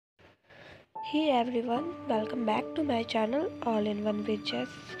Hey everyone, welcome back to my channel All in One with Jess,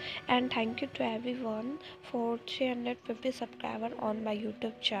 and thank you to everyone for 350 subscriber on my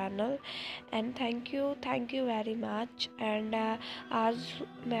YouTube channel and thank you very much। and आज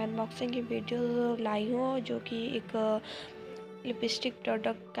मैं unboxing की video लाई हूँ जो कि एक lipstick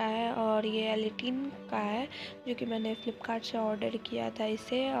product का है और ये एलिटीन का है जो कि मैंने फ्लिपकार्ट से ऑर्डर किया था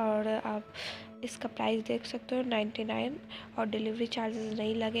इसे। और आप इसका प्राइस देख सकते हो 99 और डिलीवरी चार्जेस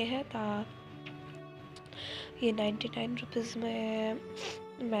नहीं लगे हैं। तो ये 99 रुपीज़ में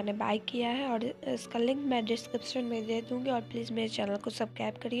मैंने बाय किया है और इसका लिंक मैं डिस्क्रिप्शन में दे दूँगी। और प्लीज़ मेरे चैनल को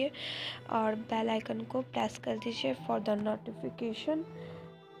सब्सक्राइब करिए और बेल आइकन को प्रेस कर दीजिए फॉर द नोटिफिकेशन।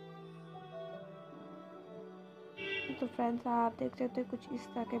 तो फ्रेंड्स, आप देख सकते हैं कुछ इस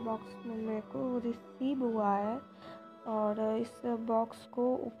तरह के बॉक्स में मेरे को रिसीव हुआ है और इस बॉक्स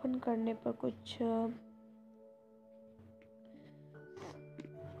को ओपन करने पर कुछ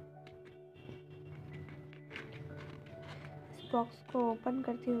बॉक्स को ओपन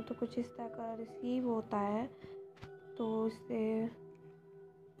करती हूँ तो कुछ इस तरह का रिसीव होता है। तो इसे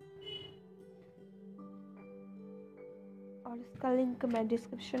और इसका लिंक मैं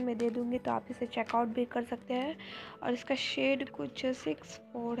डिस्क्रिप्शन में दे दूँगी तो आप इसे चेकआउट भी कर सकते हैं। और इसका शेड कुछ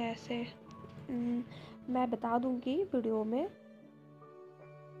 64 ऐसे मैं बता दूँगी वीडियो में।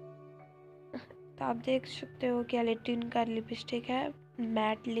 तो आप देख सकते हो कि एलिटीन का लिपस्टिक है,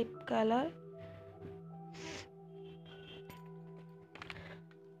 मैट लिप कलर।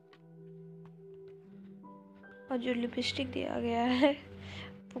 और जो लिपस्टिक दिया गया है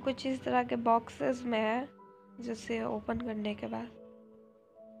वो कुछ इस तरह के बॉक्सेस में है जिसे ओपन करने के बाद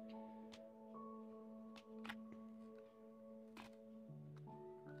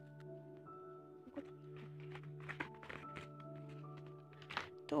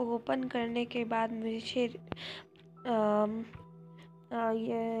तो ओपन करने के बाद मुझे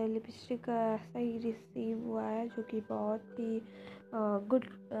ये लिपस्टिक ऐसा ही रिसीव हुआ है जो कि बहुत ही गुड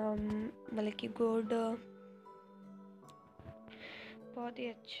मतलब कि बहुत ही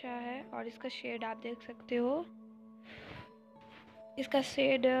अच्छा है। और इसका शेड आप देख सकते हो, इसका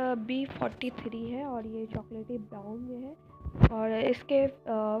शेड B43 है और ये चॉकलेटी ब्राउन में है। और इसके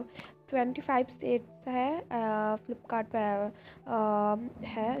 25 शेड्स है फ्लिपकार्ट पर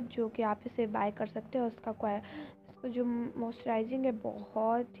है जो कि आप इसे बाय कर सकते हो। इसका जो मॉइस्चराइजिंग है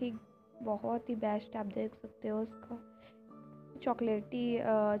बहुत ही बेस्ट, आप देख सकते हो। उसका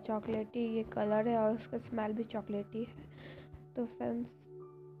चॉकलेटी ये कलर है और उसका स्मेल भी चॉकलेटी है। तो फ्रेंड्स,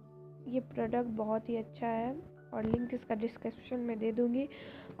 ये प्रोडक्ट बहुत ही अच्छा है और लिंक इसका डिस्क्रिप्शन में दे दूँगी।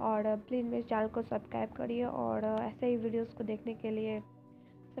 और प्लीज़ मेरे चैनल को सब्सक्राइब करिए और ऐसे ही वीडियोस को देखने के लिए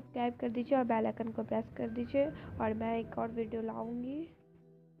सब्सक्राइब कर दीजिए और बेल आइकन को प्रेस कर दीजिए। और मैं एक और वीडियो लाऊँगी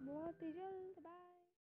बहुत ही जल्द।